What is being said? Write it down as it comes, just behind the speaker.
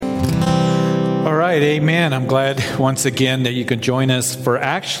right, amen. I'm glad once again that you could join us for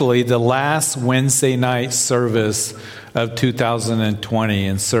actually the last Wednesday night service of 2020.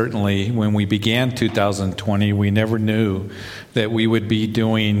 And certainly when we began 2020, we never knew that we would be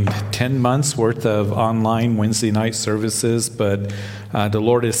doing 10 months worth of online Wednesday night services, but the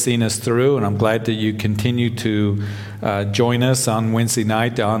Lord has seen us through, and I'm glad that you continue to join us on Wednesday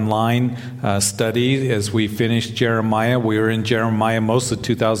night, the online study as we finish Jeremiah. We were in Jeremiah most of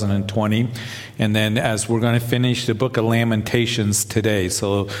 2020, and then as we're going to finish the book of Lamentations today.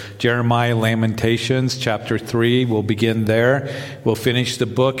 So Jeremiah, Lamentations, chapter 3, we'll begin there. We'll finish the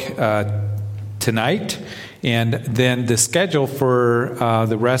book tonight. And then the schedule for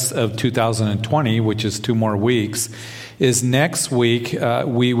the rest of 2020, which is 2 more weeks, is next week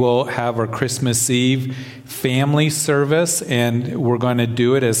we will have our Christmas Eve family service, and we're going to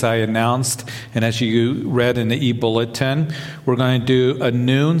do it as I announced and as you read in the e-bulletin. We're going to do a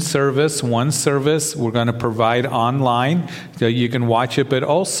noon service, one service. We're going to provide online so you can watch it, but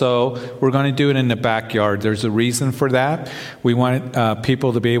also we're going to do it in the backyard. There's a reason for that. We want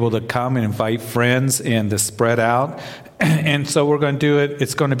people to be able to come and invite friends and to spread out. And so we're going to do it.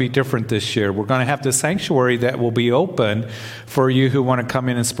 It's going to be different this year. We're going to have the sanctuary that will be open for you who want to come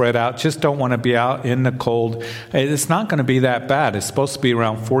in and spread out. Just don't want to be out in the cold. It's not going to be that bad. It's supposed to be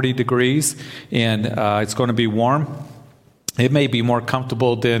around 40 degrees, and it's going to be warm. It may be more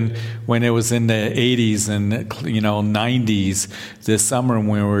comfortable than when it was in the 80s and 90s this summer when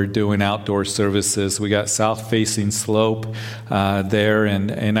we were doing outdoor services. We got south-facing slope there,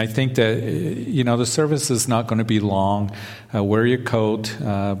 and I think that the service is not going to be long. Wear your coat,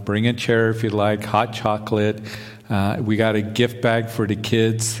 bring a chair if you like, hot chocolate. We got a gift bag for the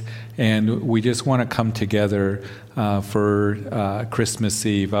kids, and we just want to come together for Christmas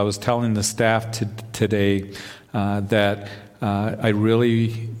Eve. I was telling the staff today that I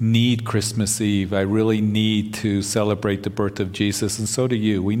really need Christmas Eve. I really need to celebrate the birth of Jesus, and so do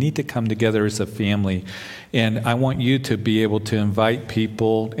you. We need to come together as a family, and I want you to be able to invite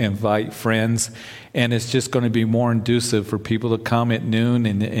people, invite friends, and it's just going to be more conducive for people to come at noon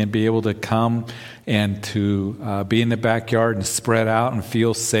and be able to come and to be in the backyard and spread out and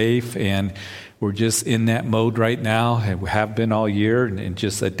feel safe. And we're just in that mode right now, and we have been all year, and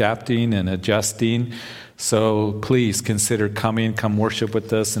just adapting and adjusting. So please consider coming, come worship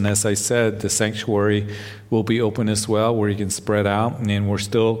with us. And as I said, the sanctuary will be open as well, where you can spread out. And we're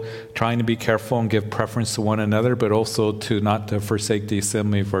still trying to be careful and give preference to one another, but also not to forsake the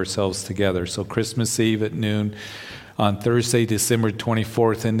assembly of ourselves together. So Christmas Eve at noon on Thursday, December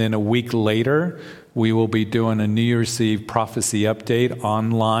 24th. And then a week later, we will be doing a New Year's Eve prophecy update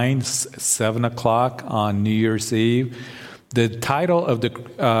online, 7 o'clock on New Year's Eve. The title of the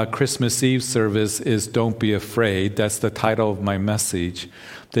Christmas Eve service is Don't Be Afraid. That's the title of my message.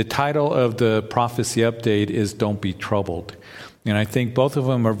 The title of the prophecy update is Don't Be Troubled. And I think both of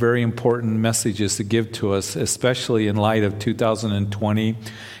them are very important messages to give to us, especially in light of 2020.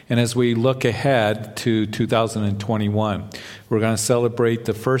 And as we look ahead to 2021, we're going to celebrate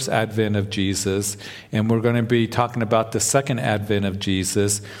the first advent of Jesus, and we're going to be talking about the second advent of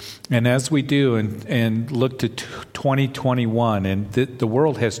Jesus. And as we do and look to 2021, and the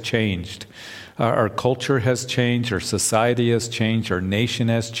world has changed. Our culture has changed, our society has changed, our nation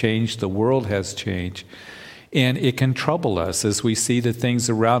has changed, the world has changed. And it can trouble us as we see the things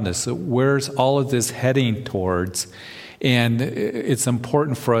around us. So where's all of this heading towards? And it's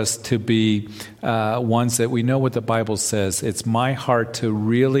important for us to be ones that we know what the Bible says. It's my heart to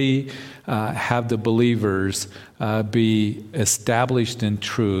really have the believers be established in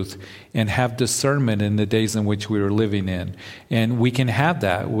truth and have discernment in the days in which we are living in. And we can have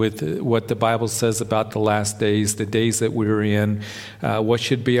that with what the Bible says about the last days, the days that we're in, what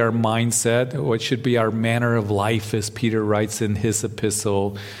should be our mindset, what should be our manner of life, as Peter writes in his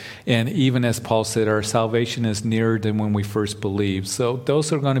epistle. And even as Paul said, our salvation is nearer than when we first believed. So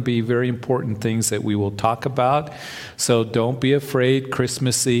those are going to be very important things that we will talk about. So don't be afraid,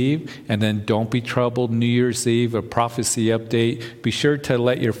 Christmas Eve, and then don't be troubled, New Year's Eve, a prophecy update. Be sure to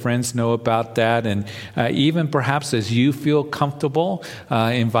let your friends know about that. And even perhaps as you feel comfortable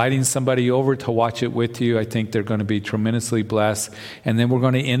inviting somebody over to watch it with you, I think they're going to be tremendously blessed. And then we're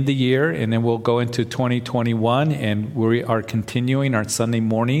going to end the year, and then we'll go into 2021, and we are continuing our Sunday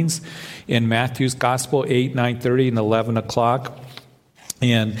mornings in Matthew's Gospel, 8, 9:30, and 11 o'clock.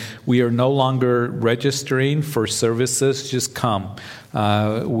 And we are no longer registering for services. Just come.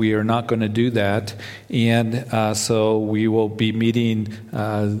 we are not going to do that. And so we will be meeting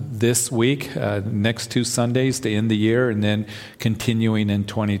this week, next 2 Sundays to end the year, and then continuing in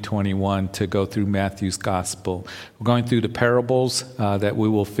 2021 to go through Matthew's Gospel. We're going through the parables that we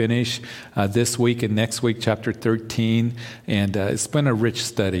will finish this week and next week, chapter 13. And it's been a rich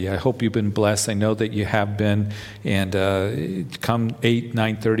study. I hope you've been blessed. I know that you have been. And come 8,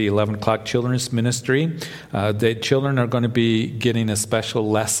 9:30, 11 o'clock children's ministry. The children are going to be getting a special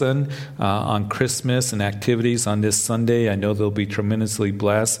lesson on Christmas and activities on this Sunday. I know they'll be tremendously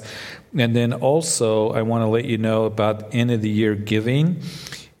blessed. And then also, I want to let you know about end of the year giving.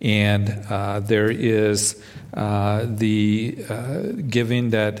 And there is the giving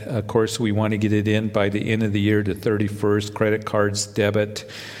that, of course, we want to get it in by the end of the year, the 31st, credit cards, debit,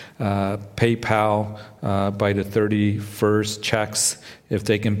 PayPal by the 31st, checks, if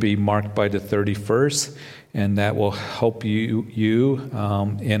they can be marked by the 31st. And that will help you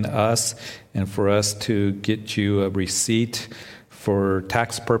and us, and for us to get you a receipt for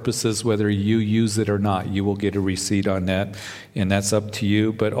tax purposes, whether you use it or not. You will get a receipt on that, and that's up to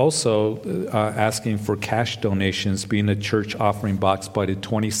you. But also asking for cash donations, being a church offering box by the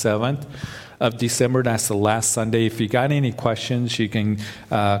 27th of December. That's the last Sunday. If you got any questions, you can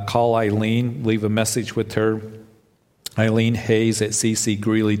call Eileen, leave a message with her. Eileen Hayes at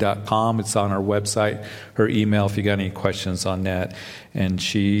ccgreeley.com. It's on our website, her email, if you got any questions on that. And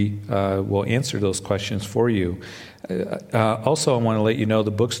she will answer those questions for you. Also, I want to let you know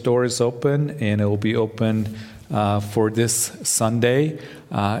the bookstore is open, and it will be open for this Sunday.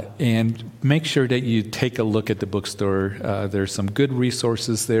 And make sure that you take a look at the bookstore. There's some good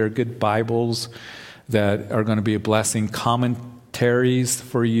resources there, good Bibles that are going to be a blessing, commentaries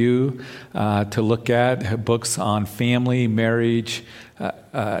for you to look at, books on family, marriage,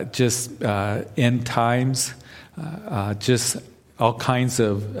 just end times, just all kinds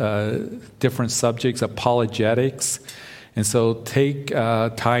of different subjects, apologetics. And so take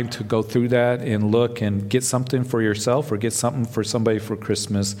time to go through that and look and get something for yourself or get something for somebody for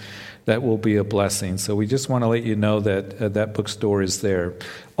Christmas. That will be a blessing. So we just want to let you know that that bookstore is there.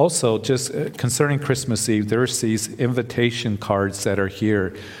 Also, just concerning Christmas Eve, there's these invitation cards that are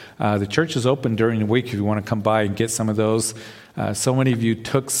here. The church is open during the week if you want to come by and get some of those. So many of you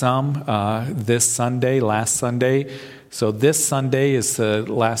took some this Sunday, last Sunday. So this Sunday is the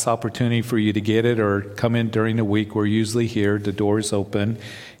last opportunity for you to get it or come in during the week. We're usually here. The door is open.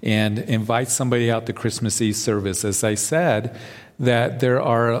 And invite somebody out to Christmas Eve service. As I said, that there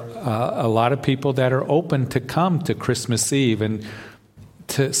are a lot of people that are open to come to Christmas Eve and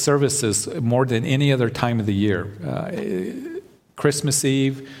to services more than any other time of the year. Christmas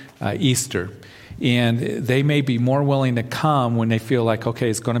Eve, Easter. And they may be more willing to come when they feel like, okay,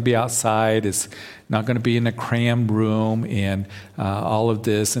 it's going to be outside, it's not going to be in a crammed room and all of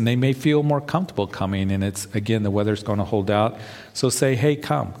this. And they may feel more comfortable coming. And it's, again, the weather's going to hold out. So say, hey,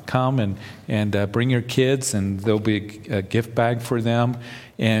 come and bring your kids, and there'll be a gift bag for them.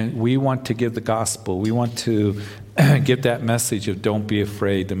 And we want to give the gospel. We want to give that message of don't be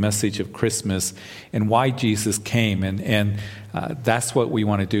afraid, the message of Christmas and why Jesus came. And that's what we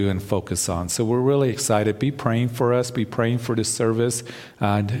want to do and focus on. So we're really excited. Be praying for us. Be praying for the service.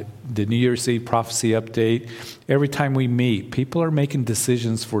 The New Year's Eve prophecy update. Every time we meet, people are making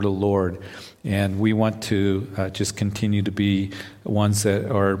decisions for the Lord. And we want to just continue to be ones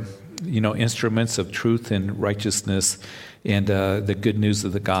that are, instruments of truth and righteousness and the good news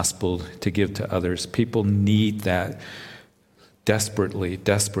of the gospel to give to others. People need that desperately.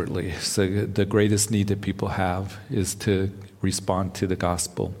 So the greatest need that people have is to respond to the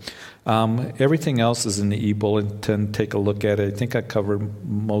gospel. Everything else is in the e-bulletin. Take a look at it. I think I covered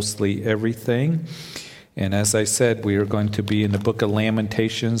mostly everything. And as I said, we are going to be in the book of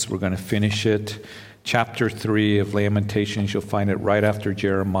Lamentations. We're going to finish it. Chapter 3 of Lamentations, you'll find it right after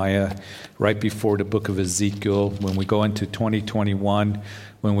Jeremiah, right before the book of Ezekiel. When we go into 2021,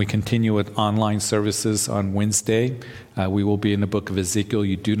 when we continue with online services on Wednesday, we will be in the book of Ezekiel.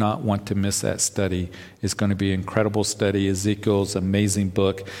 You do not want to miss that study. It's going to be an incredible study. Ezekiel's an amazing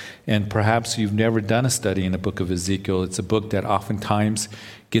book. And perhaps you've never done a study in the book of Ezekiel. It's a book that oftentimes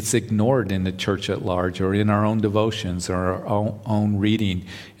gets ignored in the church at large or in our own devotions or our own reading.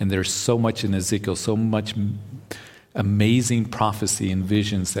 And there's so much in Ezekiel, so much amazing prophecy and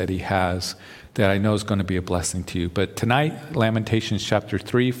visions that he has that I know is going to be a blessing to you. But tonight, Lamentations chapter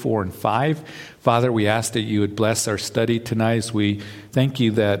 3, 4, and 5. Father, we ask that you would bless our study tonight as we thank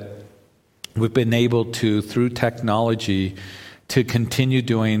you that we've been able to, through technology, to continue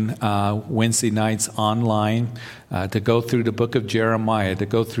doing Wednesday nights online, to go through the book of Jeremiah, to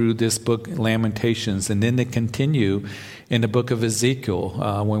go through this book, Lamentations, and then to continue in the book of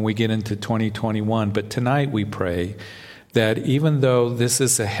Ezekiel when we get into 2021. But tonight we pray that even though this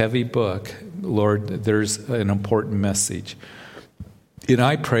is a heavy book, Lord, there's an important message. And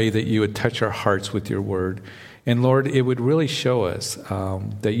I pray that you would touch our hearts with your word. And Lord, it would really show us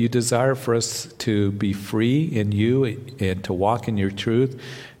that you desire for us to be free in you and to walk in your truth,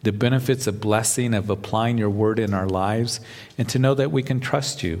 the benefits of blessing of applying your word in our lives, and to know that we can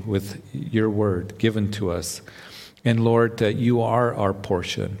trust you with your word given to us. And Lord, that you are our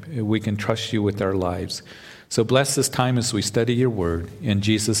portion. We can trust you with our lives. So bless this time as we study your word. In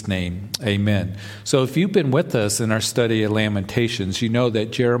Jesus' name, amen. So if you've been with us in our study of Lamentations, you know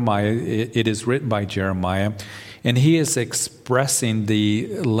that Jeremiah, it is written by Jeremiah, and he is expressing the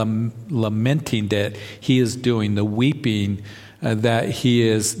lamenting that he is doing, the weeping that he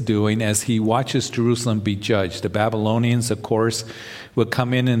is doing as he watches Jerusalem be judged. The Babylonians, of course, would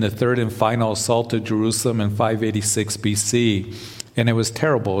come in the third and final assault of Jerusalem in 586 BC. And it was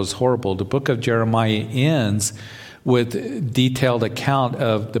terrible. It was horrible. The book of Jeremiah ends with detailed account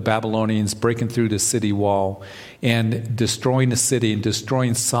of the Babylonians breaking through the city wall and destroying the city and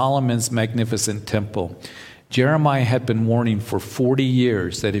destroying Solomon's magnificent temple. Jeremiah had been warning for 40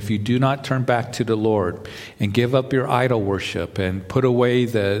 years that if you do not turn back to the Lord and give up your idol worship and put away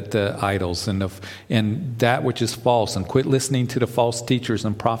the idols and that which is false and quit listening to the false teachers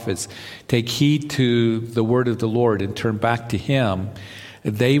and prophets, take heed to the word of the Lord and turn back to him,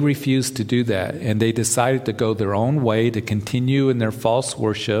 they refused to do that, and they decided to go their own way, to continue in their false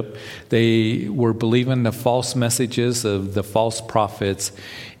worship. They were believing the false messages of the false prophets.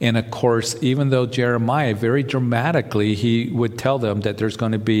 And of course, even though Jeremiah, very dramatically, he would tell them that there's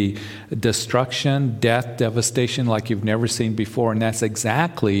going to be destruction, death, devastation like you've never seen before. And that's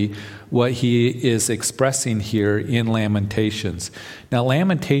exactly what he is expressing here in Lamentations. Now,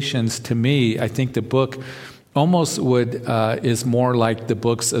 Lamentations, to me, I think the book almost is more like the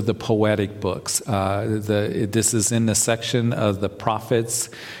books of the poetic books. This is in the section of the prophets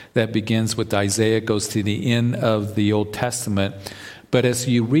that begins with Isaiah, goes to the end of the Old Testament. But as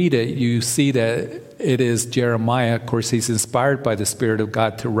you read it, you see that it is Jeremiah. Of course, he's inspired by the Spirit of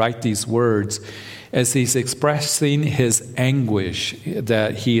God to write these words as he's expressing his anguish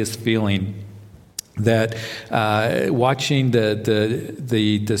that he is feeling. That watching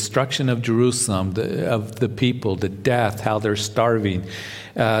the destruction of Jerusalem, of the people, the death, how they're starving,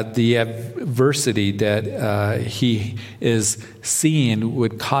 the adversity that he is seeing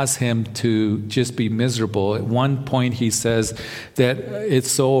would cause him to just be miserable. At one point he says that it's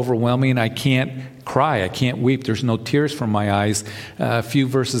so overwhelming, I can't cry, I can't weep, there's no tears from my eyes. A few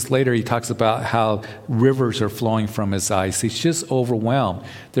verses later he talks about how rivers are flowing from his eyes. He's just overwhelmed.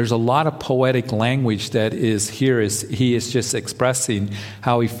 There's a lot of poetic language that is here as he is just expressing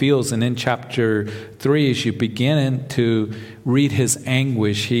how he feels. And in chapter 3, as you begin to read his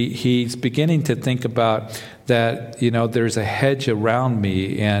anguish, he's beginning to think about that, there's a hedge around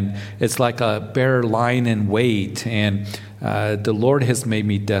me, and it's like a bear lying in wait, and the Lord has made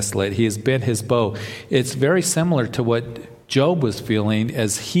me desolate. He has bent his bow. It's very similar to what Job was feeling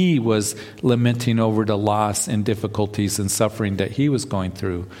as he was lamenting over the loss and difficulties and suffering that he was going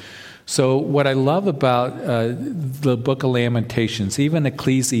through. So what I love about the book of Lamentations, even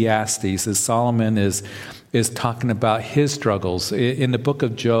Ecclesiastes, as Solomon is talking about his struggles, in the book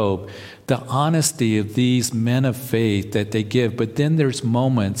of Job, the honesty of these men of faith that they give. But then there's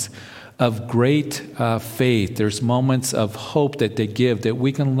moments of great faith. There's moments of hope that they give that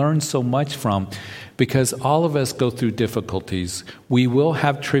we can learn so much from, because all of us go through difficulties. We will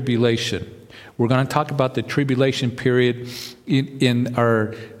have tribulation. We're going to talk about the tribulation period in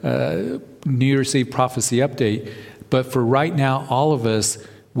our New Year's Eve prophecy update. But for right now, all of us,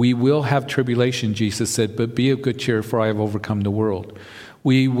 we will have tribulation, Jesus said, but be of good cheer, for I have overcome the world.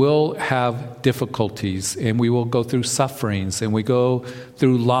 We will have difficulties, and we will go through sufferings, and we go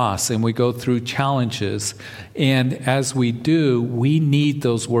through loss, and we go through challenges. And as we do, we need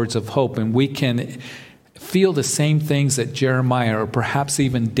those words of hope, and we can feel the same things that Jeremiah, or perhaps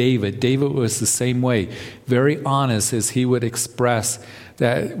even David. David was the same way, very honest as he would express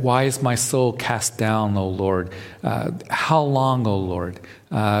that, why is my soul cast down, O Lord? How long, O Lord?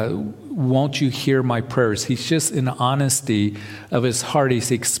 Won't you hear my prayers? He's just in honesty of his heart. He's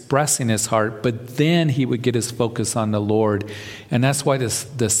expressing his heart, but then he would get his focus on the Lord. And that's why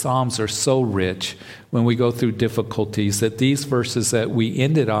the Psalms are so rich when we go through difficulties, that these verses that we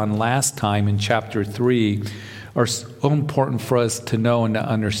ended on last time in chapter 3 are so important for us to know and to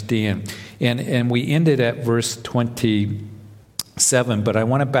understand. And we ended at verse 20. 7, but I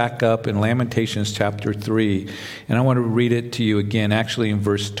want to back up in Lamentations chapter 3, and I want to read it to you again, actually in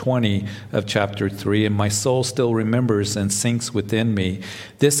verse 20 of chapter 3. And my soul still remembers and sinks within me.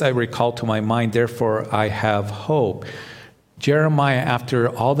 This I recall to my mind, therefore I have hope. Jeremiah, after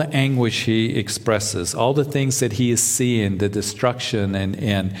all the anguish he expresses, all the things that he is seeing, the destruction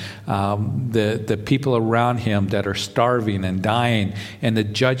and the people around him that are starving and dying, and the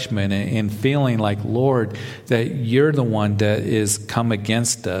judgment, and feeling like, Lord, that you're the one that is come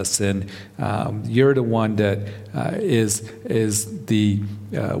against us, and you're the one that is the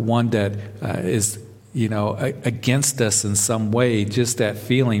one that is against us in some way, just that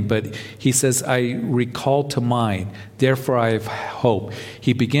feeling. But he says, I recall to mind, therefore I have hope.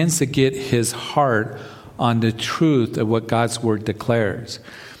 He begins to get his heart on the truth of what God's word declares.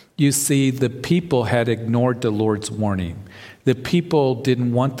 You see, the people had ignored the Lord's warning. The people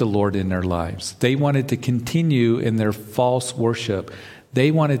didn't want the Lord in their lives. They wanted to continue in their false worship.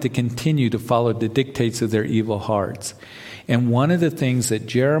 They wanted to continue to follow the dictates of their evil hearts. And one of the things that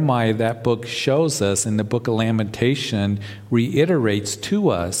Jeremiah, that book, shows us in the book of Lamentation, reiterates to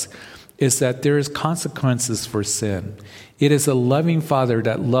us, is that there is consequences for sin. It is a loving Father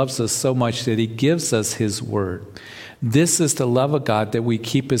that loves us so much that he gives us his word. This is the love of God, that we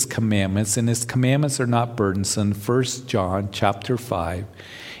keep his commandments, and his commandments are not burdensome, 1 John chapter 5.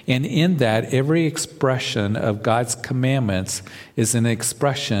 And in that, every expression of God's commandments is an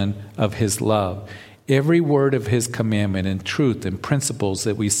expression of his love. Every word of his commandment and truth and principles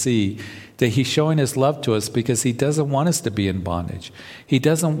that we see, that he's showing his love to us because he doesn't want us to be in bondage. He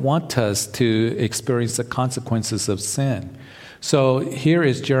doesn't want us to experience the consequences of sin. So here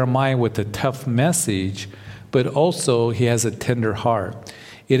is Jeremiah with a tough message, but also he has a tender heart.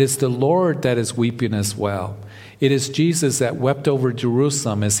 It is the Lord that is weeping as well. It is Jesus that wept over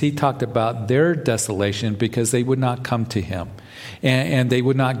Jerusalem as he talked about their desolation because they would not come to him. And they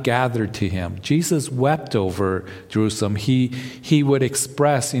would not gather to him. Jesus wept over Jerusalem. He would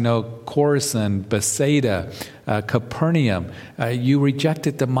express, Chorazin, Bethsaida, Capernaum. You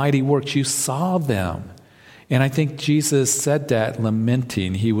rejected the mighty works. You saw them. And I think Jesus said that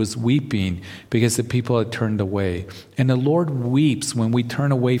lamenting. He was weeping because the people had turned away. And the Lord weeps when we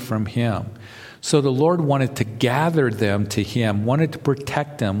turn away from him. So the Lord wanted to gather them to him, wanted to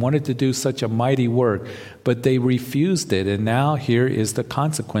protect them, wanted to do such a mighty work, but they refused it. And now here is the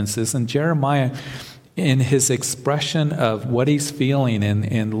consequences. And Jeremiah, in his expression of what he's feeling,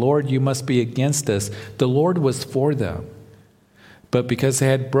 and Lord, you must be against us, the Lord was for them. But because they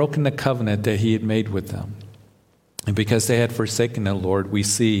had broken the covenant that he had made with them, and because they had forsaken the Lord, we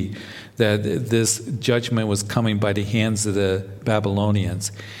see that this judgment was coming by the hands of the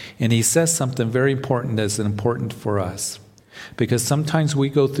Babylonians. And he says something very important that's important for us. Because sometimes we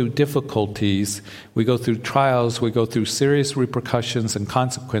go through difficulties, we go through trials, we go through serious repercussions and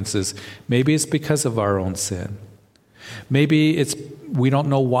consequences. Maybe it's because of our own sin. Maybe we don't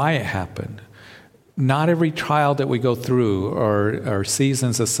know why it happened. Not every trial that we go through or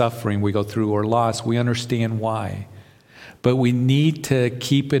seasons of suffering we go through or loss, we understand why. But we need to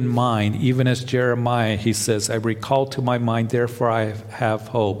keep in mind, even as Jeremiah, he says, I recall to my mind, therefore I have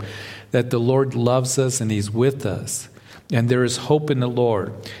hope, that the Lord loves us and he's with us. And there is hope in the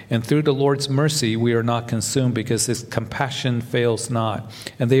Lord. And through the Lord's mercy, we are not consumed because his compassion fails not.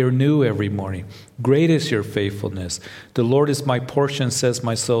 And they are new every morning. Great is your faithfulness. The Lord is my portion, says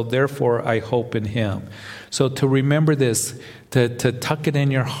my soul. Therefore, I hope in him. So to remember this, to tuck it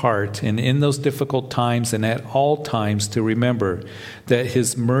in your heart, and in those difficult times and at all times to remember that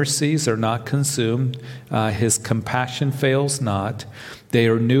his mercies are not consumed. His compassion fails not. They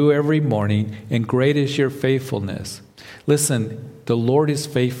are new every morning. And great is your faithfulness. Listen, the Lord is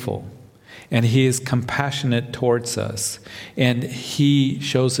faithful, and he is compassionate towards us, and he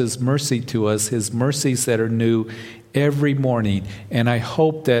shows his mercy to us, his mercies that are new every morning. And I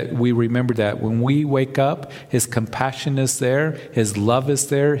hope that we remember that when we wake up, his compassion is there, his love is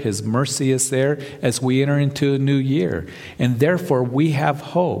there, his mercy is there as we enter into a new year. And therefore we have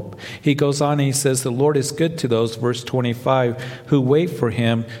hope. He goes on and he says, the Lord is good to those, verse 25, who wait for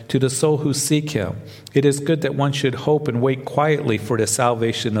him, to the soul who seek him. It is good that one should hope and wait quietly for the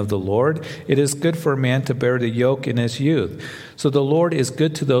salvation of the Lord. It is good for a man to bear the yoke in his youth. So the Lord is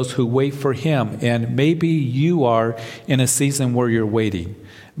good to those who wait for him. And maybe you are in a season where you're waiting.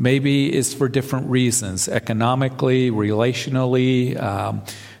 Maybe it's for different reasons, economically, relationally,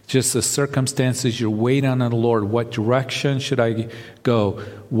 just the circumstances. You're waiting on the Lord. What direction should I go?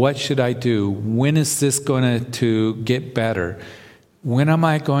 What should I do? When is this going to get better? When am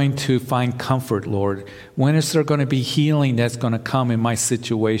I going to find comfort, Lord? When is there going to be healing that's going to come in my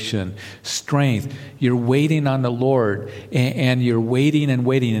situation? Strength. You're waiting on the Lord, and you're waiting,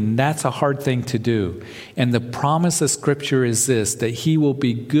 and that's a hard thing to do. And the promise of Scripture is this, that He will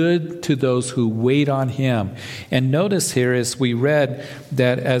be good to those who wait on Him. And notice here, as we read,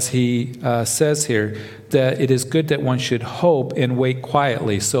 that as He says here, that it is good that one should hope and wait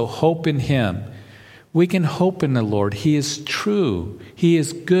quietly. So hope in Him. We can hope in the Lord. He is true. He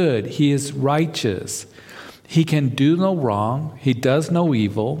is good. He is righteous. He can do no wrong. He does no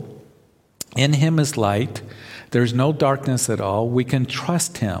evil. In Him is light. There's no darkness at all. We can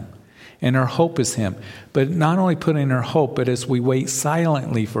trust Him, and our hope is Him. But not only putting our hope, but as we wait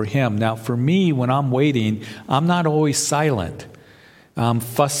silently for Him. Now, for me, when I'm waiting, I'm not always silent. I'm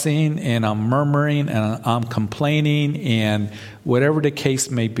fussing, and I'm murmuring, and I'm complaining, and whatever the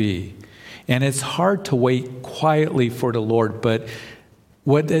case may be. And it's hard to wait quietly for the Lord, but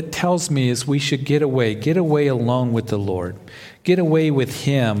what it tells me is we should get away alone with the Lord. Get away with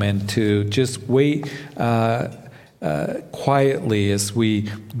Him and to just wait quietly as we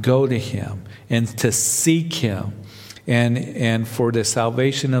go to Him and to seek Him. And for the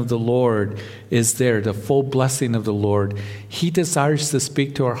salvation of the Lord is there, the full blessing of the Lord. He desires to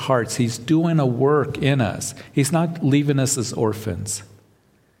speak to our hearts. He's doing a work in us. He's not leaving us as orphans.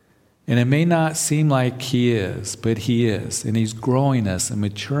 And it may not seem like He is, but He is. And He's growing us and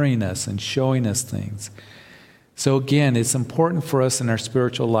maturing us and showing us things. So again, it's important for us in our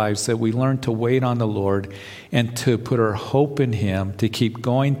spiritual lives that we learn to wait on the Lord and to put our hope in Him, to keep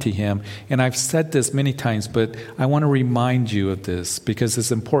going to Him. And I've said this many times, but I want to remind you of this because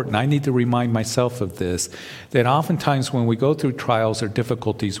it's important. I need to remind myself of this, that oftentimes when we go through trials or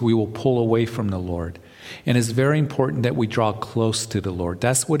difficulties, we will pull away from the Lord. And it's very important that we draw close to the Lord.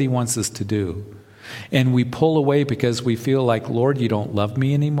 That's what He wants us to do. And we pull away because we feel like, Lord, you don't love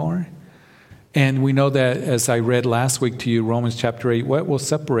me anymore. And we know that, as I read last week to you, Romans chapter 8, what will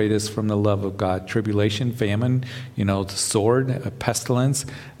separate us from the love of God? Tribulation, famine, the sword, pestilence,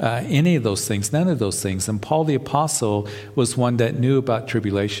 any of those things, none of those things. And Paul the Apostle was one that knew about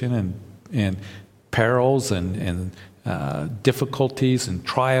tribulation and perils and difficulties and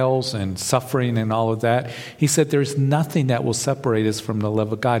trials and suffering and all of that. He said there's nothing that will separate us from the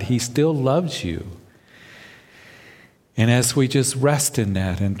love of God. He still loves you. And as we just rest in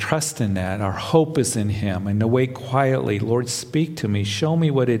that and trust in that, our hope is in Him. And to wait quietly, Lord, speak to me. Show me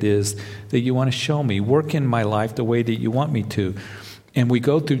what it is that you want to show me. Work in my life the way that you want me to. And we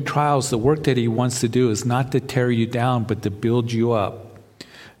go through trials. The work that He wants to do is not to tear you down, but to build you up.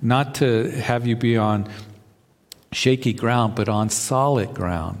 Not to have you be on shaky ground, but on solid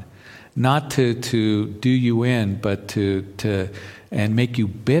ground. Not to do you in, but to make you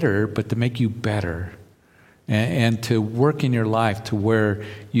bitter, but to make you better. And to work in your life to where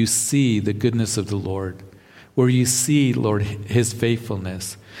you see the goodness of the Lord, where you see, Lord, His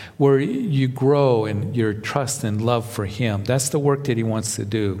faithfulness, where you grow in your trust and love for Him. That's the work that He wants to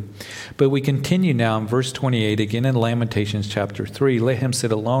do. But we continue now in verse 28, again in Lamentations chapter 3. Let him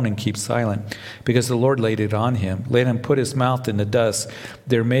sit alone and keep silent, because the Lord laid it on him. Let him put his mouth in the dust.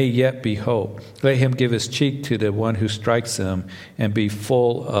 There may yet be hope. Let him give his cheek to the one who strikes him and be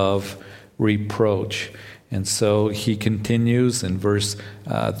full of reproach. And so he continues in verse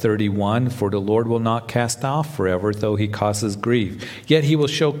 31, for the Lord will not cast off forever, though He causes grief. Yet He will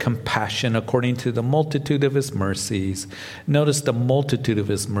show compassion according to the multitude of His mercies. Notice the multitude of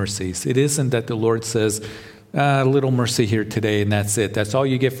His mercies. It isn't that the Lord says, a little mercy here today and that's it. That's all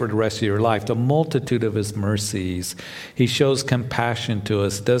you get for the rest of your life. The multitude of His mercies. He shows compassion to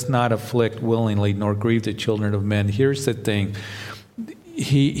us, does not afflict willingly, nor grieve the children of men. Here's the thing.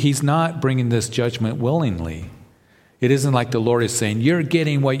 He's not bringing this judgment willingly. It isn't like the Lord is saying, you're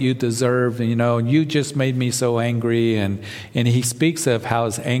getting what you deserve, and you just made me so angry. And He speaks of how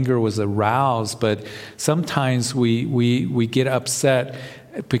His anger was aroused, but sometimes we get upset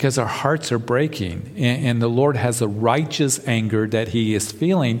because our hearts are breaking. And the Lord has a righteous anger that He is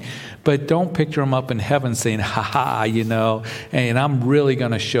feeling, but don't picture Him up in heaven saying, ha, and I'm really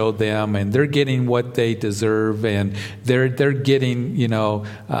going to show them, and they're getting what they deserve, and they're getting,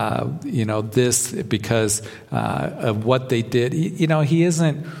 this because of what they did. He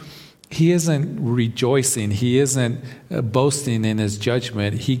isn't rejoicing. He isn't boasting in His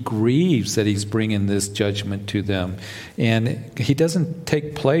judgment. He grieves that He's bringing this judgment to them. And He doesn't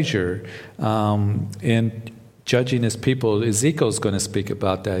take pleasure in judging His people. Ezekiel's going to speak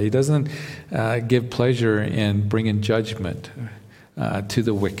about that. He doesn't give pleasure in bringing judgment to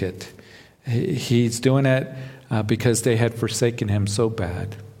the wicked. He's doing it because they had forsaken Him so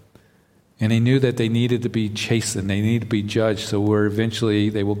bad. And he knew that they needed to be chastened. They needed to be judged. So where eventually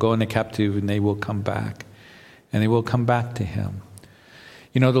they will go into captivity and they will come back. And they will come back to him.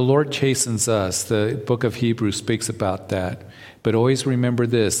 You know, the Lord chastens us. The book of Hebrews speaks about that. But always remember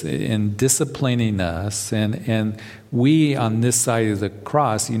this, in disciplining us, and we on this side of the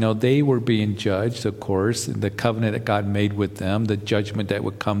cross, you know, they were being judged, of course, the covenant that God made with them, the judgment that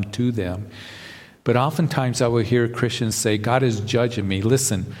would come to them. But oftentimes I will hear Christians say, God is judging me.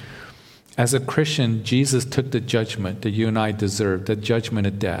 Listen, as a Christian, Jesus took the judgment that you and I deserve, the judgment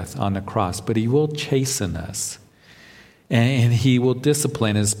of death on the cross, but he will chasten us. And he will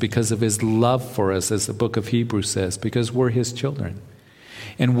discipline us because of his love for us, as the book of Hebrews says, because we're his children.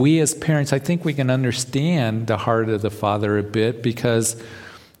 And we as parents, I think we can understand the heart of the Father a bit, because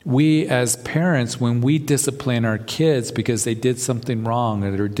we as parents, when we discipline our kids because they did something wrong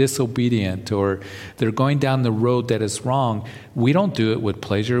or they're disobedient or they're going down the road that is wrong, we don't do it with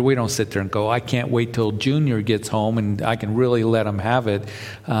pleasure. We don't sit there and go, I can't wait till Junior gets home and I can really let him have it.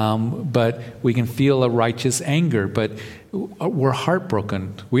 But we can feel a righteous anger. But we're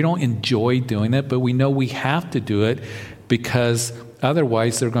heartbroken. We don't enjoy doing it, but we know we have to do it because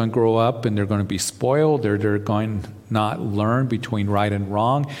otherwise they're going to grow up and they're going to be spoiled, or they're going not learn between right and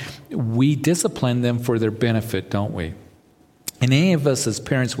wrong. We discipline them for their benefit, don't we? And any of us as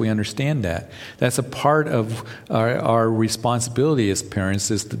parents, we understand that. That's a part of our responsibility as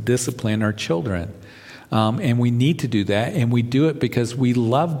parents, is to discipline our children. And we need to do that, and we do it because we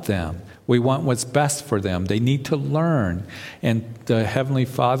love them. We want what's best for them. They need to learn. And the Heavenly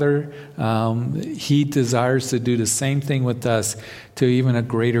Father, he desires to do the same thing with us to even a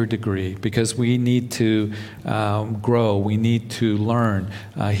greater degree, because we need to grow. We need to learn.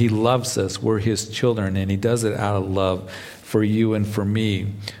 He loves us. We're his children, and he does it out of love for you and for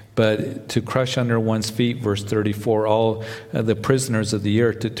me. But to crush under one's feet, verse 34, all the prisoners of the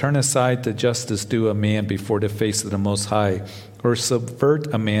earth, to turn aside the justice due a man before the face of the Most High, or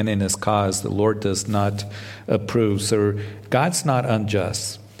subvert a man in his cause, the Lord does not approve. So God's not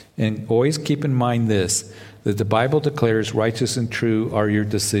unjust. And always keep in mind this, that the Bible declares righteous and true are your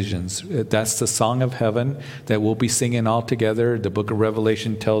decisions. That's the song of heaven that we'll be singing all together. The book of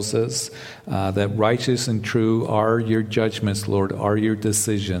Revelation tells us that righteous and true are your judgments, Lord, are your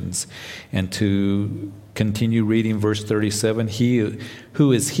decisions. And to continue reading verse 37,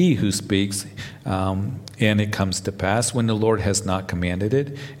 who is he who speaks, and it comes to pass when the Lord has not commanded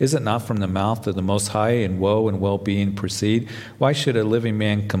it? Is it not from the mouth of the Most High and woe and well-being proceed? Why should a living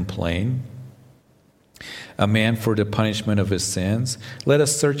man complain? A man for the punishment of his sins? Let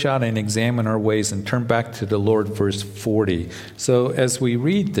us search out and examine our ways and turn back to the Lord, verse 40. So as we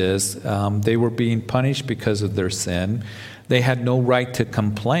read this, they were being punished because of their sin. They had no right to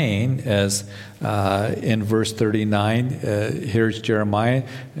complain, as in verse 39, here's Jeremiah.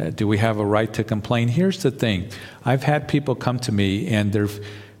 Do we have a right to complain? Here's the thing. I've had people come to me and they're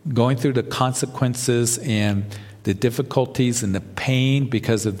going through the consequences and the difficulties and the pain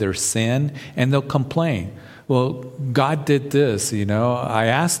because of their sin, and they'll complain. Well, God did this, I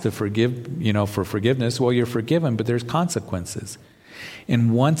asked to forgive, for forgiveness. Well, you're forgiven, but there's consequences.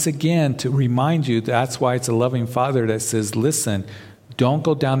 And once again, to remind you, that's why it's a loving Father that says, listen, don't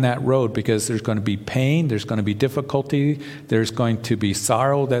go down that road, because there's going to be pain, there's going to be difficulty, there's going to be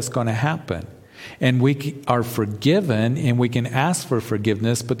sorrow that's going to happen. And we are forgiven and we can ask for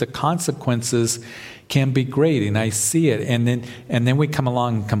forgiveness, but the consequences can be great, and I see it. And then we come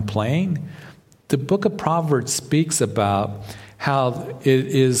along and complain. The book of Proverbs speaks about how it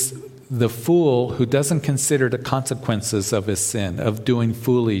is the fool who doesn't consider the consequences of his sin, of doing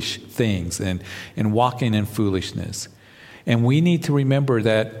foolish things and walking in foolishness. And we need to remember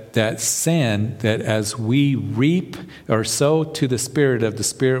that sin, that as we reap or sow to the Spirit of the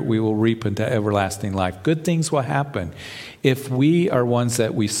Spirit, we will reap into everlasting life. Good things will happen. If we are ones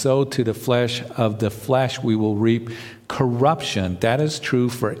that we sow to the flesh, of the flesh we will reap corruption. That is true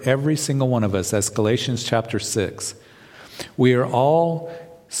for every single one of us. That's Galatians chapter 6. We are all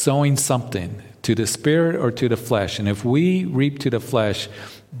sowing something to the Spirit or to the flesh. And if we reap to the flesh,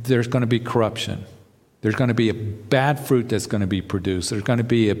 there's going to be corruption. There's going to be a bad fruit that's going to be produced. There's going to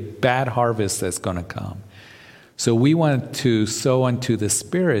be a bad harvest that's going to come. So we want to sow unto the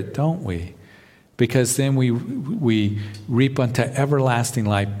Spirit, don't we? Because then we reap unto everlasting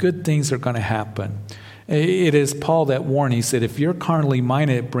life. Good things are going to happen. It is Paul that warned. He said, if you're carnally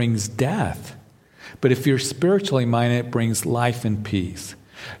minded, it brings death. But if you're spiritually minded, it brings life and peace.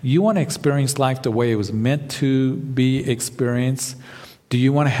 You want to experience life the way it was meant to be experienced? Do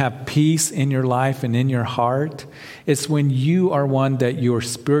you want to have peace in your life and in your heart? It's when you are one that you're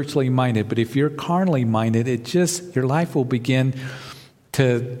spiritually minded. But if you're carnally minded, your life will begin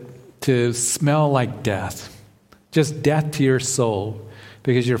to to smell like death, just death to your soul,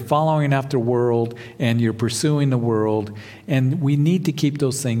 because you're following after the world and you're pursuing the world, and we need to keep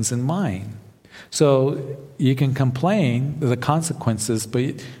those things in mind. So you can complain the consequences,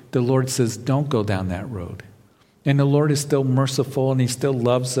 but the Lord says, don't go down that road. And the Lord is still merciful, and He still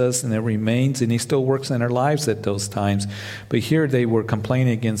loves us, and it remains, and He still works in our lives at those times. But here they were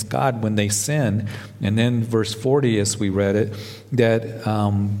complaining against God when they sinned. And then verse 40, as we read it, that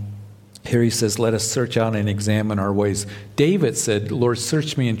here He says, let us search out and examine our ways. David said, Lord,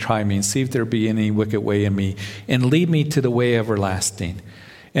 search me and try me, and see if there be any wicked way in me, and lead me to the way everlasting.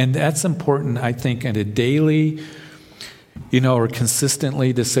 And that's important, I think, in a daily, or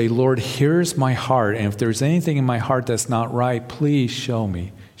consistently to say, Lord, here's my heart. And if there's anything in my heart that's not right, please show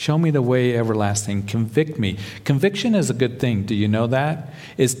me. Show me the way everlasting. Convict me. Conviction is a good thing. Do you know that?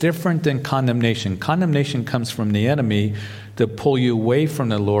 It's different than condemnation. Condemnation comes from the enemy to pull you away from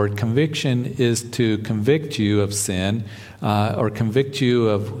the Lord. Conviction is to convict you of sin, or convict you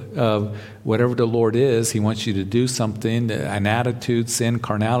of whatever the Lord is. He wants you to do something, an attitude, sin,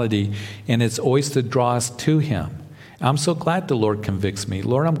 carnality, and it's always to draw us to Him. I'm so glad the Lord convicts me.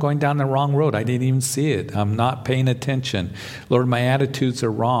 Lord, I'm going down the wrong road. I didn't even see it. I'm not paying attention. Lord, my attitudes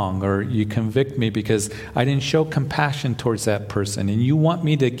are wrong. Or you convict me because I didn't show compassion towards that person. And you want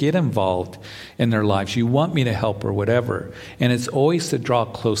me to get involved in their lives. You want me to help or whatever. And it's always to draw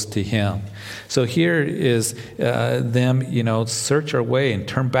close to Him. So here is them, search our way and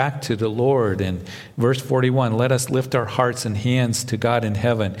turn back to the Lord. And verse 41, let us lift our hearts and hands to God in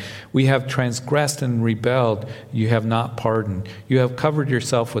heaven. We have transgressed and rebelled. You have not pardoned. You have covered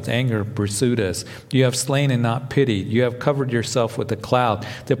yourself with anger, pursued us. You have slain and not pitied. You have covered yourself with a cloud.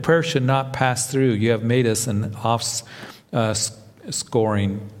 The prayer should not pass through. You have made us an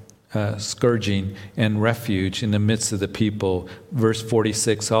scourging and refuge in the midst of the people. Verse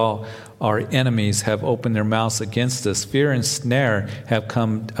 46, all our enemies have opened their mouths against us. Fear and snare have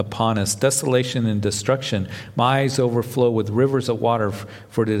come upon us. Desolation and destruction. My eyes overflow with rivers of water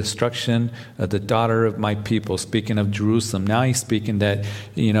for the destruction of the daughter of my people. Speaking of Jerusalem. Now he's speaking that,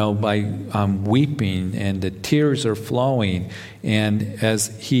 by weeping and the tears are flowing. And as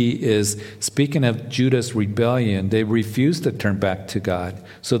he is speaking of Judah's rebellion, they refused to turn back to God.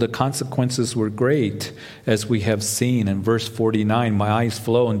 So the consequences were great, as we have seen in verse 49. My eyes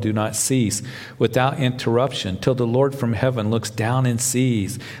flow and do not cease without interruption till the Lord from heaven looks down and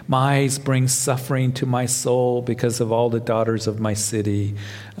sees. My eyes bring suffering to my soul because of all the daughters of my city.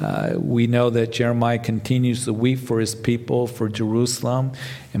 We know that Jeremiah continues to weep for his people, for Jerusalem.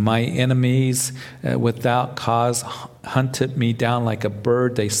 And my enemies without cause hunted me down like a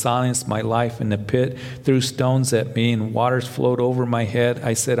bird. They silenced my life in the pit, threw stones at me, and waters flowed over my head.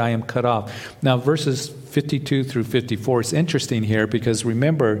 I said, I am cut off. Now, verses 52 through 54 is interesting here, because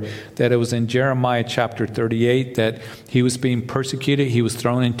remember that it was in Jeremiah chapter 38 that he was being persecuted. He was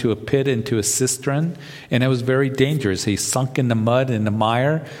thrown into a pit, into a cistern, and it was very dangerous. He sunk in the mud and the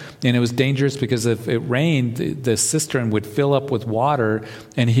mire, and it was dangerous because if it rained, the cistern would fill up with water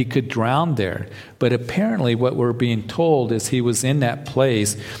and he could drown there. But apparently what we're being told is he was in that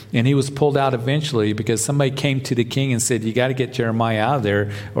place and he was pulled out eventually because somebody came to the king and said, you got to get Jeremiah out of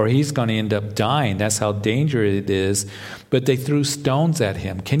there or he's going to end up dying. That's how dangerous it is. But they threw stones at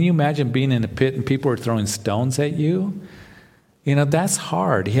him. Can you imagine being in a pit and people are throwing stones at you? That's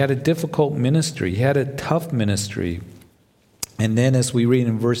hard. He had a difficult ministry. He had a tough ministry. And then as we read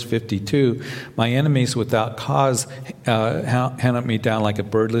in verse 52, my enemies without cause hunted me down like a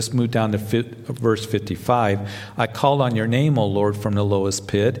bird. Let's move down to verse 55. I called on your name, O Lord, from the lowest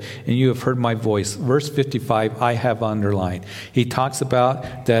pit, and you have heard my voice. Verse 55, I have underlined. He talks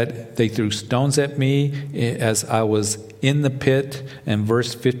about that they threw stones at me as I was in the pit. And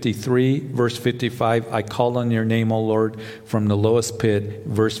verse 53, verse 55, I called on your name, O Lord, from the lowest pit.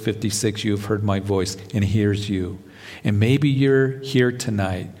 Verse 56, you have heard my voice, and here's you. And maybe you're here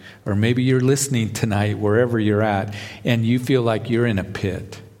tonight, or maybe you're listening tonight, wherever you're at, and you feel like you're in a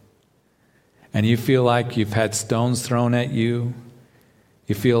pit. And you feel like you've had stones thrown at you.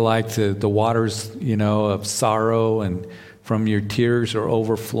 You feel like the waters, of sorrow and from your tears are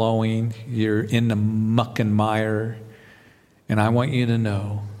overflowing. You're in the muck and mire. And I want you to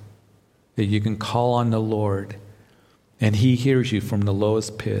know that you can call on the Lord, and He hears you from the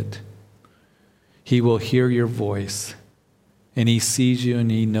lowest pit. He will hear your voice, and He sees you and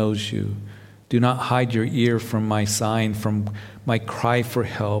He knows you. Do not hide your ear from my sign, from my cry for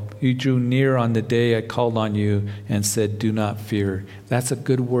help. You drew near on the day I called on you and said, do not fear. That's a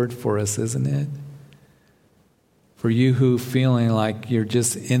good word for us, isn't it? For you who feeling like you're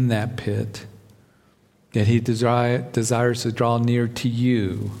just in that pit, that He desires to draw near to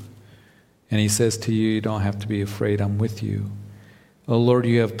you And he says to you, you don't have to be afraid. I'm with you. O Lord,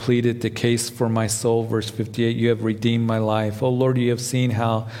 you have pleaded the case for my soul. Verse 58, you have redeemed my life. O Lord, you have seen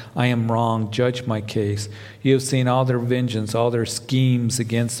how I am wrong. Judge my case. You have seen all their vengeance, all their schemes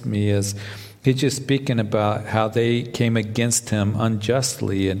against me. As he's just speaking about how they came against him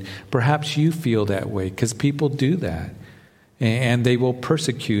unjustly. And perhaps you feel that way because people do that. And they will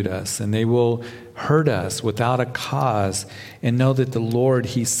persecute us and they will hurt us without a cause. And know that the Lord,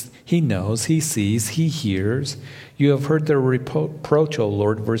 He knows, He sees, He hears. You have heard their reproach, O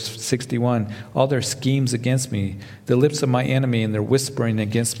Lord. Verse 61, all their schemes against me, the lips of my enemy, and their whispering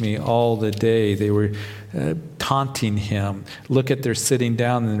against me all the day. They were taunting him. Look at their sitting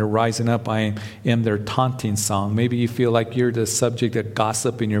down and they're rising up. I am their taunting song. Maybe you feel like you're the subject of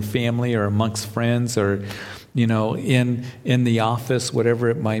gossip in your family or amongst friends or, in the office, whatever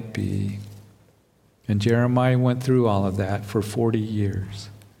it might be. And Jeremiah went through all of that for 40 years.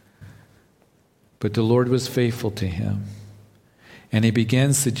 But the Lord was faithful to him. And he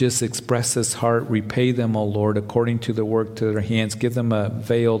begins to just express his heart. Repay them, O Lord, according to the work to their hands. Give them a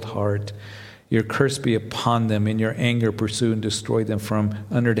veiled heart. Your curse be upon them. In your anger, pursue and destroy them from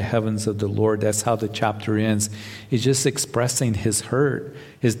under the heavens of the Lord. That's how the chapter ends. He's just expressing his hurt,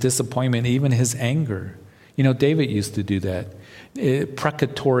 his disappointment, even his anger. David used to do that.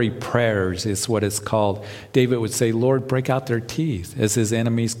 Precatory prayers is what it's called. David would say, Lord, break out their teeth as his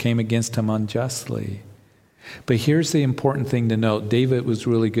enemies came against him unjustly. But here's the important thing to note. David was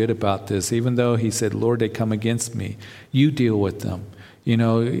really good about this. Even though he said, Lord, they come against me. You deal with them.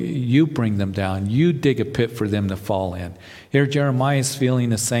 You bring them down. You dig a pit for them to fall in. Here Jeremiah is feeling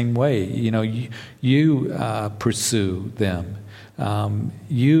the same way. You pursue them.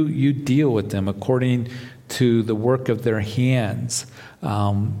 You deal with them according to the work of their hands.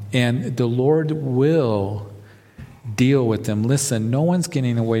 And the Lord will deal with them. Listen, no one's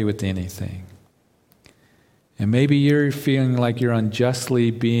getting away with anything. And maybe you're feeling like you're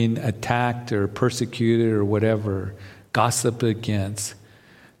unjustly being attacked or persecuted or whatever, gossiped against.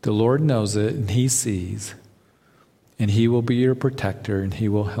 The Lord knows it and He sees. And He will be your protector and He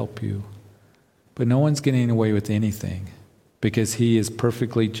will help you. But no one's getting away with anything because He is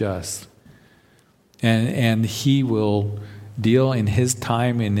perfectly just. And He will deal in His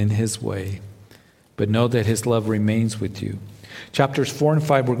time and in His way. But know that His love remains with you. Chapters 4 and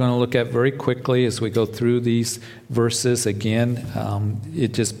 5 we're going to look at very quickly as we go through these verses. Again,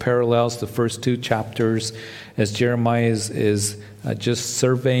 it just parallels the first two chapters as Jeremiah is just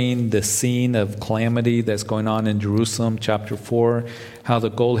surveying the scene of calamity that's going on in Jerusalem. Chapter 4, how the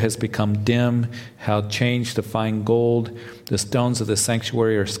gold has become dim, how changed to fine gold. The stones of the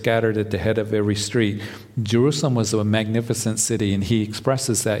sanctuary are scattered at the head of every street. Jerusalem was a magnificent city, and he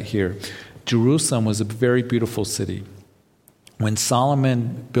expresses that here. Jerusalem was a very beautiful city. When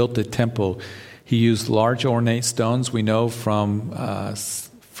Solomon built the temple, he used large ornate stones. We know from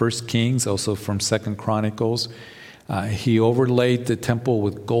 1 Kings, also from 2 Chronicles. He overlaid the temple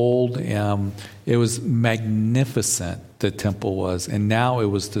with gold. It was magnificent, the temple was. And now it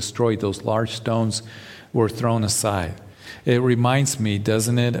was destroyed. Those large stones were thrown aside. It reminds me,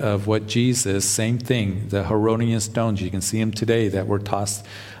 doesn't it, of what Jesus, same thing, the Herodian stones. You can see them today that were tossed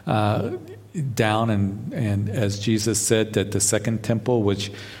down, and as Jesus said that the second temple,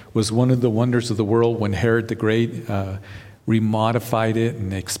 which was one of the wonders of the world when Herod the Great remodified it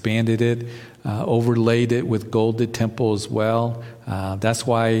and expanded it, overlaid it with gold, the temple as well. That's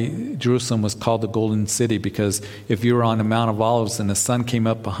why Jerusalem was called the Golden City, because if you were on the Mount of Olives and the sun came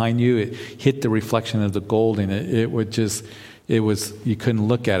up behind you, it hit the reflection of the gold, and it would just, you couldn't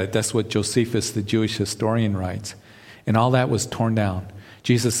look at it. That's what Josephus, the Jewish historian, writes. And all that was torn down.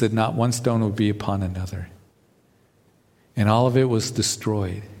 Jesus said not one stone would be upon another. And all of it was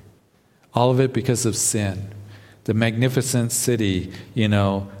destroyed. All of it because of sin. The magnificent city,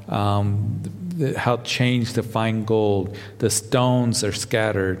 how changed to fine gold. The stones are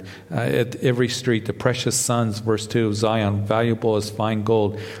scattered at every street. The precious sons, verse 2 of Zion, valuable as fine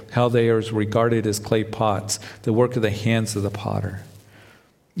gold. How they are regarded as clay pots, the work of the hands of the potter.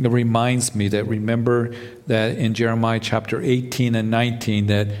 It reminds me that, remember that in Jeremiah chapter 18 and 19,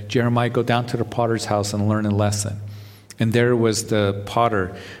 that Jeremiah go down to the potter's house and learn a lesson. And there was the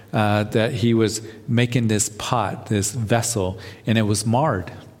potter that he was making this pot, this vessel, and it was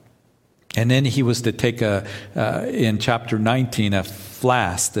marred. And then he was to take in chapter 19, a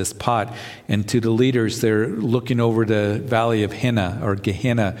flask, this pot, and to the leaders, they're looking over the valley of Hinnom or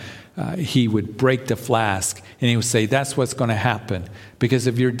Gehenna. He would break the flask, and he would say, that's what's going to happen because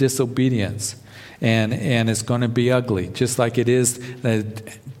of your disobedience. And it's going to be ugly, just like it is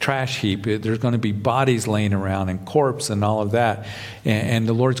trash heap. There's going to be bodies laying around and corpse and all of that. And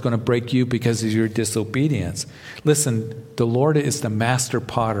the Lord's going to break you because of your disobedience. Listen, the Lord is the master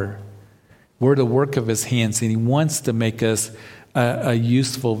potter. We're the work of his hands, and he wants to make us a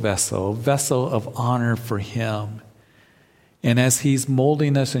useful vessel, a vessel of honor for him. And as he's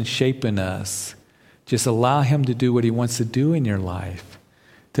molding us and shaping us, just allow him to do what he wants to do in your life,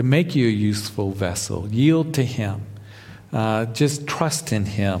 to make you a useful vessel. Yield to him. Just trust in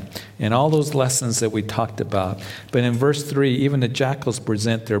him and all those lessons that we talked about. But in verse 3, even the jackals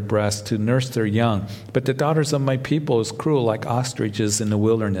present their breasts to nurse their young. But the daughters of my people is cruel like ostriches in the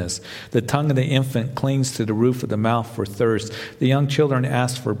wilderness. The tongue of the infant clings to the roof of the mouth for thirst. The young children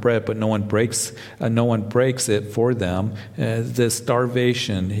ask for bread, but no one breaks it for them. The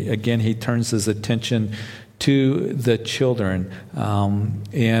starvation, again, he turns his attention to the children.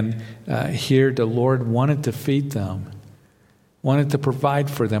 Here the Lord wanted to feed them. Wanted to provide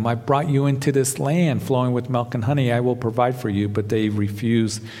for them. I brought you into this land flowing with milk and honey. I will provide for you. But they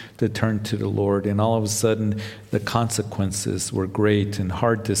refused to turn to the Lord. And all of a sudden, the consequences were great and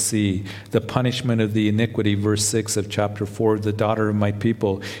hard to see. The punishment of the iniquity, verse 6 of chapter 4, the daughter of my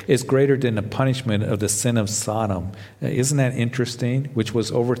people, is greater than the punishment of the sin of Sodom. Isn't that interesting? Which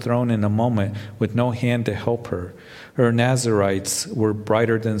was overthrown in a moment with no hand to help her. Her Nazarites were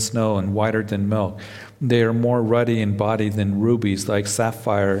brighter than snow and whiter than milk. They are more ruddy in body than rubies, like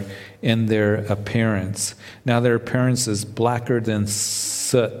sapphire in their appearance. Now their appearance is blacker than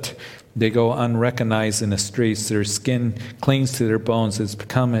soot. They go unrecognized in the streets. Their skin clings to their bones. It's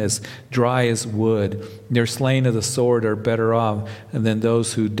become as dry as wood. Their slain of the sword are better off than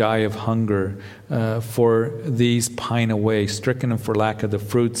those who die of hunger. For these pine away, stricken for lack of the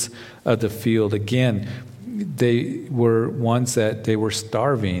fruits of the field. Again, they were ones that they were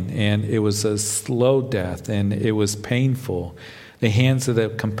starving, and it was a slow death, and it was painful. The hands of the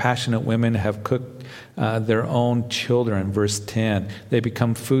compassionate women have cooked their own children. Verse 10, they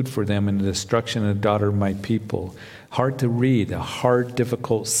become food for them in the destruction of the daughter of my people. Hard to read, a hard,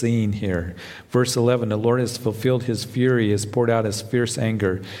 difficult scene here. Verse 11, the Lord has fulfilled his fury, has poured out his fierce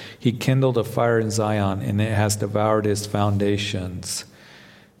anger. He kindled a fire in Zion, and it has devoured its foundations.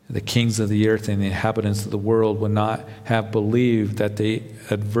 The kings of the earth and the inhabitants of the world would not have believed that the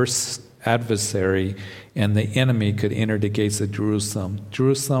adversary and the enemy could enter the gates of Jerusalem.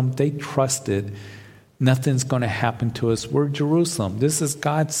 Jerusalem, they trusted nothing's going to happen to us. We're Jerusalem. This is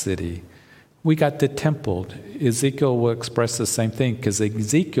God's city. We got the temple. Ezekiel will express the same thing, because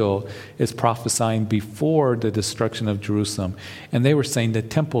Ezekiel is prophesying before the destruction of Jerusalem. And they were saying, the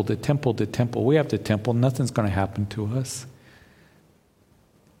temple, the temple, the temple. We have the temple. Nothing's going to happen to us.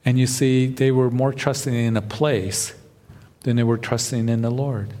 And you see, they were more trusting in a place than they were trusting in the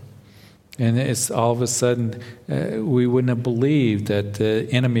Lord. And it's all of a sudden, we wouldn't have believed that the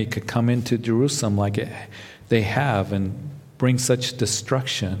enemy could come into Jerusalem like they have and bring such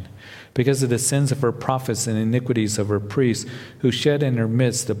destruction because of the sins of her prophets and iniquities of her priests who shed in her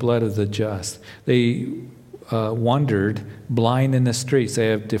midst the blood of the just. They wandered blind in the streets. They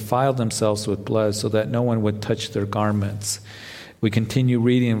have defiled themselves with blood so that no one would touch their garments. We continue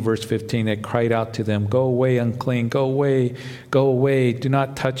reading in verse 15. They cried out to them, go away, unclean, go away, do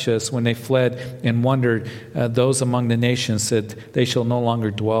not touch us. When they fled and wondered, those among the nations said, they shall no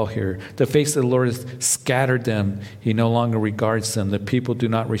longer dwell here. The face of the Lord has scattered them. He no longer regards them. The people do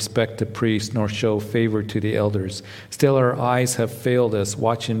not respect the priests, nor show favor to the elders. Still our eyes have failed us,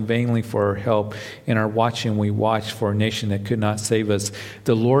 watching vainly for our help. In our watching we watched for a nation that could not save us.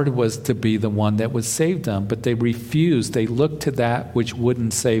 The Lord was to be the one that would save them, but they refused. They looked to that which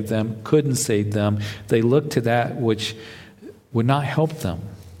wouldn't save them, couldn't save them. They looked to that which would not help them.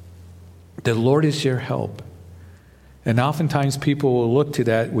 The Lord is your help. And oftentimes people will look to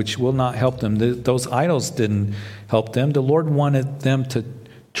that which will not help them. Those idols didn't help them. The Lord wanted them to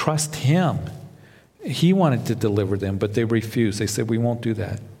trust him. He wanted to deliver them, but they refused. They said, we won't do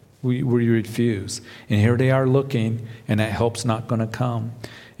that. We refuse. And here they are looking, and that help's not going to come.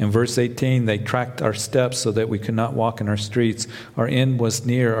 In verse 18, they tracked our steps so that we could not walk in our streets. Our end was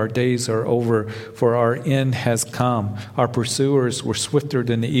near. Our days are over, for our end has come. Our pursuers were swifter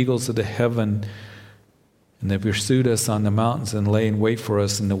than the eagles of the heaven, and they pursued us on the mountains and lay in wait for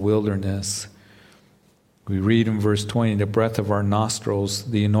us in the wilderness. We read in verse 20, the breath of our nostrils,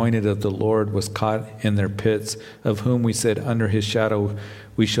 the anointed of the Lord, was caught in their pits, of whom we said, under his shadow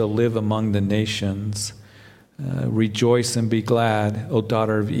we shall live among the nations. Rejoice and be glad, O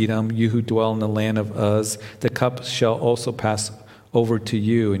daughter of Edom, you who dwell in the land of Uz. The cup shall also pass over to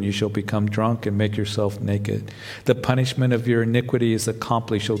you, and you shall become drunk and make yourself naked. The punishment of your iniquity is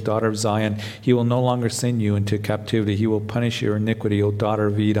accomplished, O daughter of Zion. He will no longer send you into captivity. He will punish your iniquity, O daughter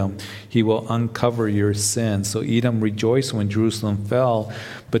of Edom. He will uncover your sins. So Edom rejoiced when Jerusalem fell,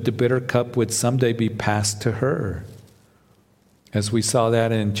 but the bitter cup would someday be passed to her. As we saw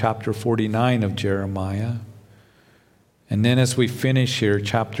that in chapter 49 of Jeremiah. And then as we finish here,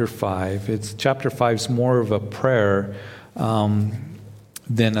 chapter 5, chapter 5 is more of a prayer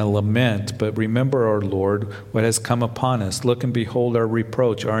than a lament. But remember, our Lord, what has come upon us. Look and behold our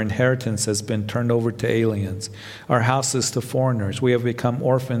reproach. Our inheritance has been turned over to aliens. Our houses to foreigners. We have become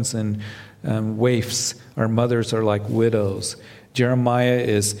orphans and waifs. Our mothers are like widows. Jeremiah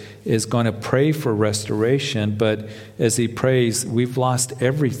is going to pray for restoration, but as he prays, we've lost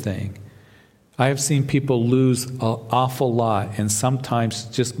everything. I have seen people lose an awful lot, and sometimes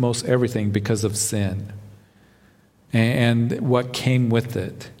just most everything because of sin and what came with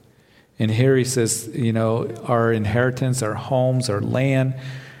it. And here he says, our inheritance, our homes, our land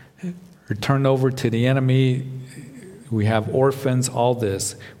are turned over to the enemy. We have orphans, all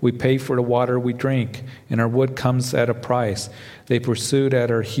this. We pay for the water we drink, and our wood comes at a price. They pursued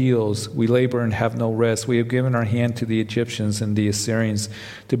at our heels. We labor and have no rest. We have given our hand to the Egyptians and the Assyrians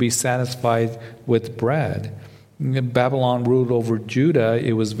to be satisfied with bread. Babylon ruled over Judah.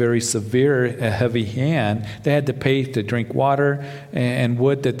 It was very severe, a heavy hand. They had to pay to drink water and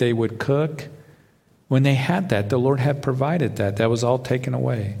wood that they would cook. When they had that, the Lord had provided that. That was all taken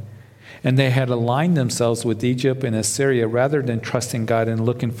away. And they had aligned themselves with Egypt and Assyria rather than trusting God and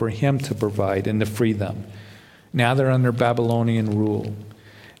looking for Him to provide and to free them. Now they're under Babylonian rule.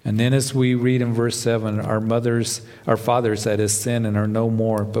 And then as we read in verse 7, our fathers that is sin and are no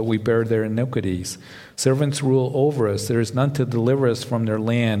more, but we bear their iniquities. Servants rule over us. There is none to deliver us from their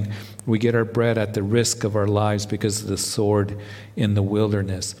land. We get our bread at the risk of our lives because of the sword in the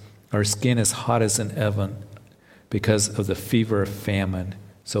wilderness. Our skin is hot as an oven because of the fever of famine.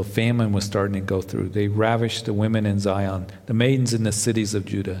 So famine was starting to go through. They ravished the women in Zion, the maidens in the cities of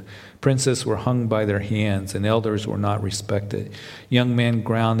Judah. Princes were hung by their hands, and elders were not respected. Young men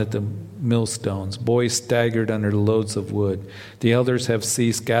ground at the millstones. Boys staggered under the loads of wood. The elders have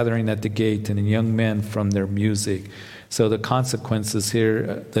ceased gathering at the gate, and the young men from their music. So the consequences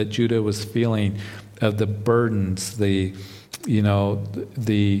here that Judah was feeling of the burdens, the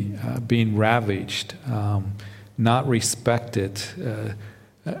being ravaged, not respected,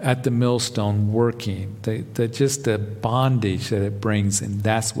 at the millstone working, just the bondage that it brings, and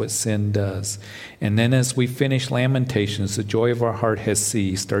that's what sin does. And then as we finish Lamentations, the joy of our heart has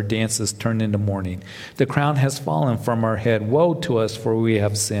ceased, our dances turned into mourning. The crown has fallen from our head. Woe to us, for we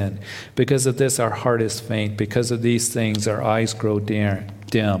have sinned. Because of this our heart is faint. Because of these things our eyes grow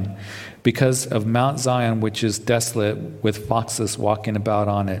dim. Because of Mount Zion, which is desolate, with foxes walking about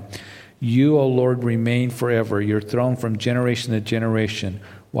on it. You, O Lord, remain forever, your throne from generation to generation.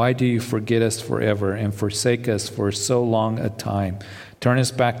 Why do you forget us forever and forsake us for so long a time? Turn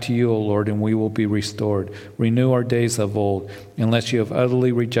us back to you, O Lord, and we will be restored. Renew our days of old, unless you have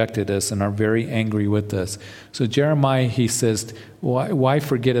utterly rejected us and are very angry with us. So Jeremiah, he says, why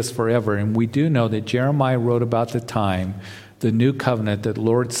forget us forever? And we do know that Jeremiah wrote about the time, the new covenant, that the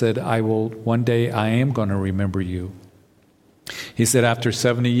Lord said, one day I am going to remember you. He said, after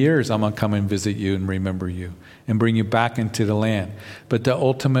 70 years, I'm going to come and visit you and remember you and bring you back into the land. But the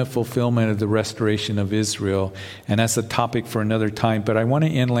ultimate fulfillment of the restoration of Israel, and that's a topic for another time, but I want to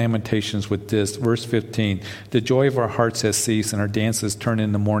end Lamentations with this, verse 15. The joy of our hearts has ceased and our dances turn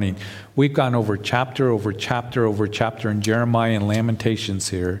into mourning. We've gone over chapter over chapter over chapter in Jeremiah and Lamentations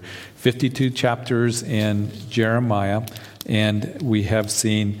here, 52 chapters in Jeremiah, and we have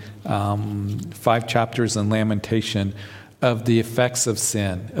seen 5 chapters in Lamentation of the effects of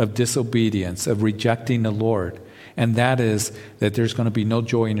sin, of disobedience, of rejecting the Lord. And that is that there's going to be no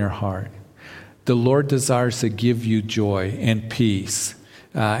joy in your heart. The Lord desires to give you joy and peace.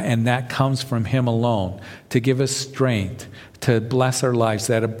 And that comes from Him alone, to give us strength, to bless our lives,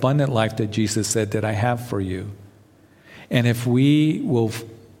 that abundant life that Jesus said that I have for you. And if we will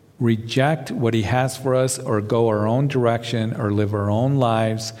reject what He has for us, or go our own direction, or live our own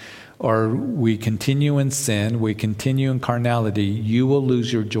lives, or we continue in sin, we continue in carnality, you will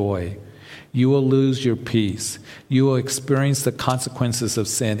lose your joy. You will lose your peace. You will experience the consequences of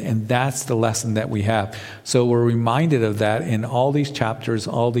sin, and that's the lesson that we have. So we're reminded of that in all these chapters,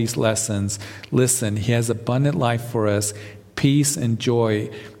 all these lessons. Listen, He has abundant life for us, peace and joy,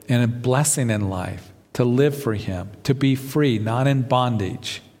 and a blessing in life, to live for Him, to be free, not in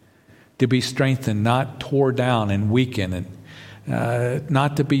bondage, to be strengthened, not tore down and weakened, and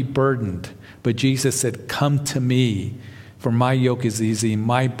not to be burdened. But Jesus said, come to me. For my yoke is easy,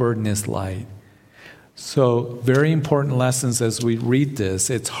 my burden is light. So very important lessons as we read this.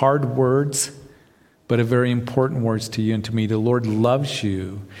 It's hard words, but a very important words to you and to me. The Lord loves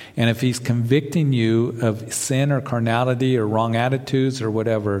you. And if he's convicting you of sin or carnality or wrong attitudes or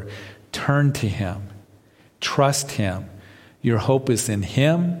whatever, turn to him. Trust him. Your hope is in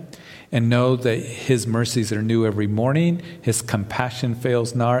him. And know that his mercies are new every morning. His compassion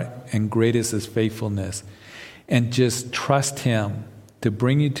fails not, and great is his faithfulness. And just trust him to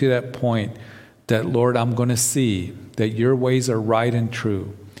bring you to that point that, Lord, I'm going to see that your ways are right and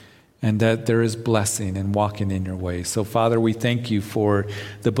true, and that there is blessing in walking in your ways. So, Father, we thank you for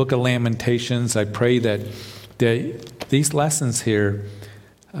the book of Lamentations. I pray that these lessons here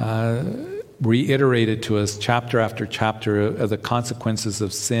reiterated to us chapter after chapter of the consequences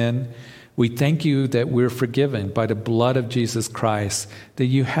of sin. We thank you that we're forgiven by the blood of Jesus Christ, that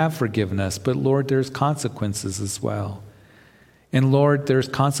you have forgiven us. But Lord, there's consequences as well. And Lord, there's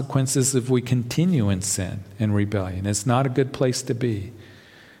consequences if we continue in sin and rebellion. It's not a good place to be.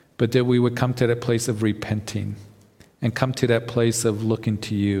 But that we would come to that place of repenting and come to that place of looking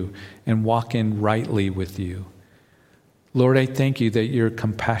to you and walking rightly with you. Lord, I thank you that your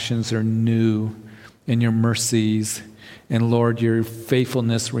compassions are new and your mercies, and Lord, your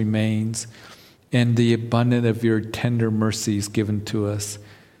faithfulness remains, and the abundance of your tender mercies given to us.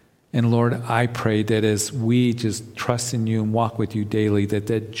 And Lord, I pray that as we just trust in you and walk with you daily,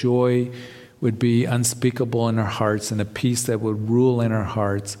 that joy would be unspeakable in our hearts and a peace that would rule in our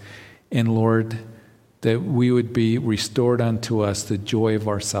hearts. And Lord, that we would be restored unto us the joy of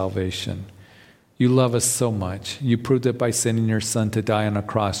our salvation. You love us so much. You proved it by sending your son to die on a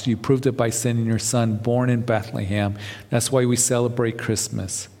cross. You proved it by sending your son born in Bethlehem. That's why we celebrate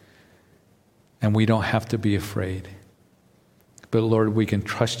Christmas. And we don't have to be afraid. But Lord, we can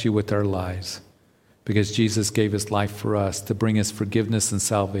trust you with our lives because Jesus gave his life for us to bring us forgiveness and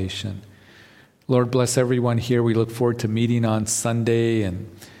salvation. Lord, bless everyone here. We look forward to meeting on Sunday, and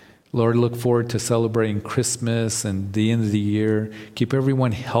Lord, look forward to celebrating Christmas and the end of the year. Keep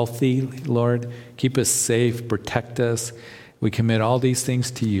everyone healthy, Lord. Keep us safe. Protect us. We commit all these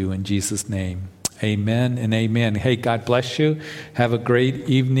things to you in Jesus' name. Amen and amen. Hey, God bless you. Have a great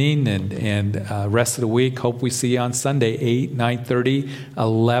evening and rest of the week. Hope we see you on Sunday, 8, 9:30,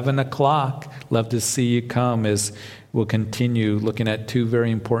 11 o'clock. Love to see you come as we'll continue looking at two very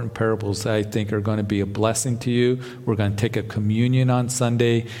important parables that I think are going to be a blessing to you. We're going to take a communion on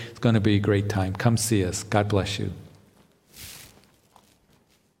Sunday. It's going to be a great time. Come see us. God bless you.